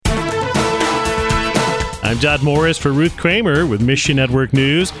I'm Todd Morris for Ruth Kramer with Mission Network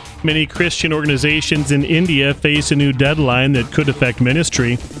News. Many Christian organizations in India face a new deadline that could affect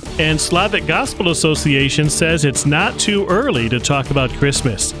ministry. And Slavic Gospel Association says it's not too early to talk about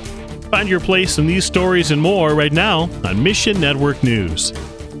Christmas. Find your place in these stories and more right now on Mission Network News.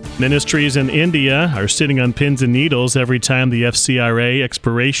 Ministries in India are sitting on pins and needles every time the FCRA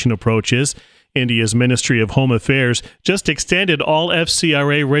expiration approaches. India's Ministry of Home Affairs just extended all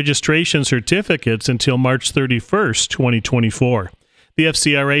FCRA registration certificates until March 31st, 2024. The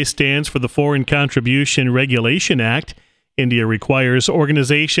FCRA stands for the Foreign Contribution Regulation Act. India requires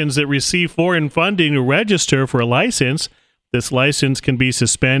organizations that receive foreign funding to register for a license. This license can be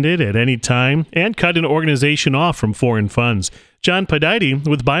suspended at any time and cut an organization off from foreign funds. John Padaiti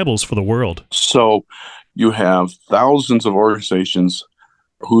with Bibles for the World. So you have thousands of organizations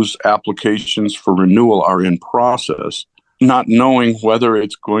whose applications for renewal are in process, not knowing whether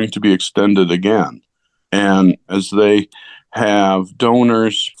it's going to be extended again. And as they have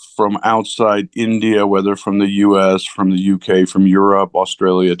donors from outside India, whether from the U.S., from the UK, from Europe,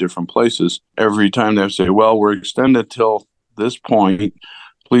 Australia, different places, every time they say, well, we're extended till this point,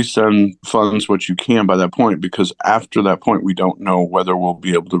 please send funds what you can by that point, because after that point, we don't know whether we'll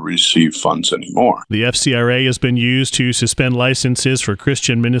be able to receive funds anymore. The FCRA has been used to suspend licenses for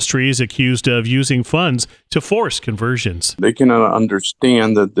Christian ministries accused of using funds to force conversions. They cannot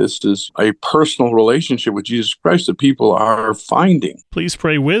understand that this is a personal relationship with Jesus Christ that people are finding. Please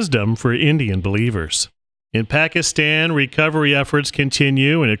pray wisdom for Indian believers. In Pakistan, recovery efforts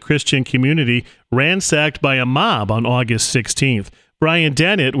continue in a Christian community ransacked by a mob on August 16th. Brian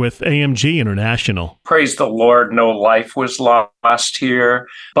Dennett with AMG International. Praise the Lord, no life was lost here.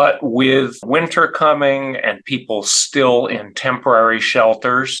 But with winter coming and people still in temporary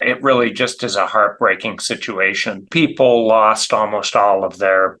shelters, it really just is a heartbreaking situation. People lost almost all of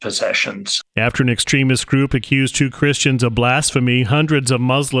their possessions. After an extremist group accused two Christians of blasphemy, hundreds of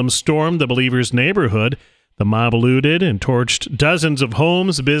Muslims stormed the believers' neighborhood. The mob looted and torched dozens of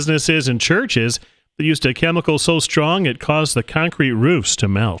homes, businesses, and churches. They used a chemical so strong it caused the concrete roofs to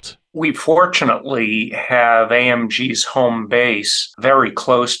melt. We fortunately have AMG's home base very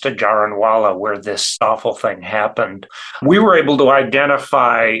close to Jaranwala, where this awful thing happened. We were able to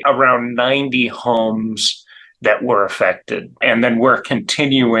identify around 90 homes that were affected, and then we're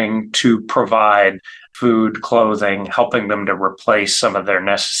continuing to provide food, clothing, helping them to replace some of their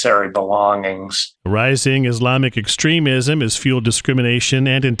necessary belongings. Rising Islamic extremism has fueled discrimination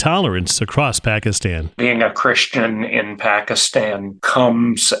and intolerance across Pakistan. Being a Christian in Pakistan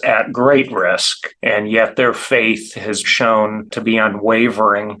comes at great risk, and yet their faith has shown to be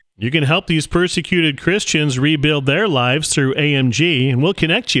unwavering. You can help these persecuted Christians rebuild their lives through AMG, and we'll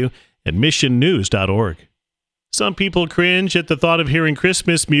connect you at missionnews.org. Some people cringe at the thought of hearing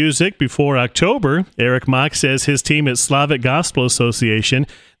Christmas music before October. Eric Mock says his team at Slavic Gospel Association,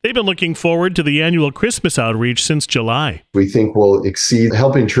 they've been looking forward to the annual Christmas outreach since July. We think we'll exceed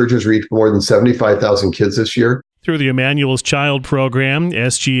helping churches reach more than 75,000 kids this year. Through the Emmanuel's Child program,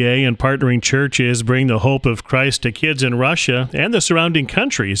 SGA and partnering churches bring the hope of Christ to kids in Russia and the surrounding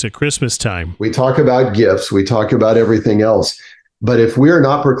countries at Christmas time. We talk about gifts, we talk about everything else. But if we are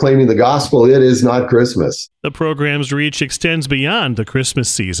not proclaiming the gospel, it is not Christmas. The program's reach extends beyond the Christmas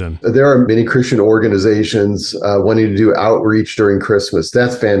season. There are many Christian organizations wanting to do outreach during Christmas.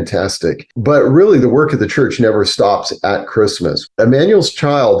 That's fantastic. But really, the work of the church never stops at Christmas. Emmanuel's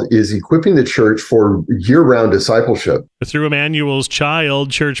Child is equipping the church for year-round discipleship. Through Emmanuel's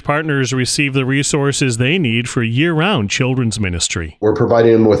Child, church partners receive the resources they need for year-round children's ministry. We're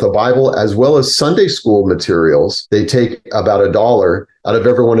providing them with a Bible as well as Sunday school materials. They take about $1 out of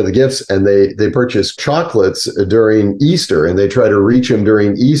every one of the gifts, and they purchase chocolates during Easter, and they try to reach them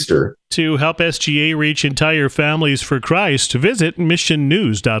during Easter. To help SGA reach entire families for Christ, visit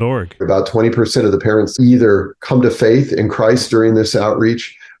missionnews.org. About 20% of the parents either come to faith in Christ during this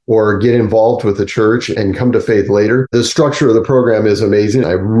outreach or get involved with the church and come to faith later. The structure of the program is amazing.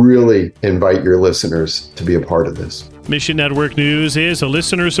 I really invite your listeners to be a part of this. Mission Network News is a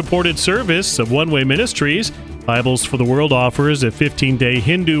listener-supported service of One Way Ministries. Bibles for the World offers a 15-day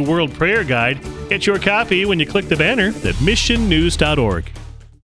Hindu World Prayer Guide. Get your copy when you click the banner at missionnews.org.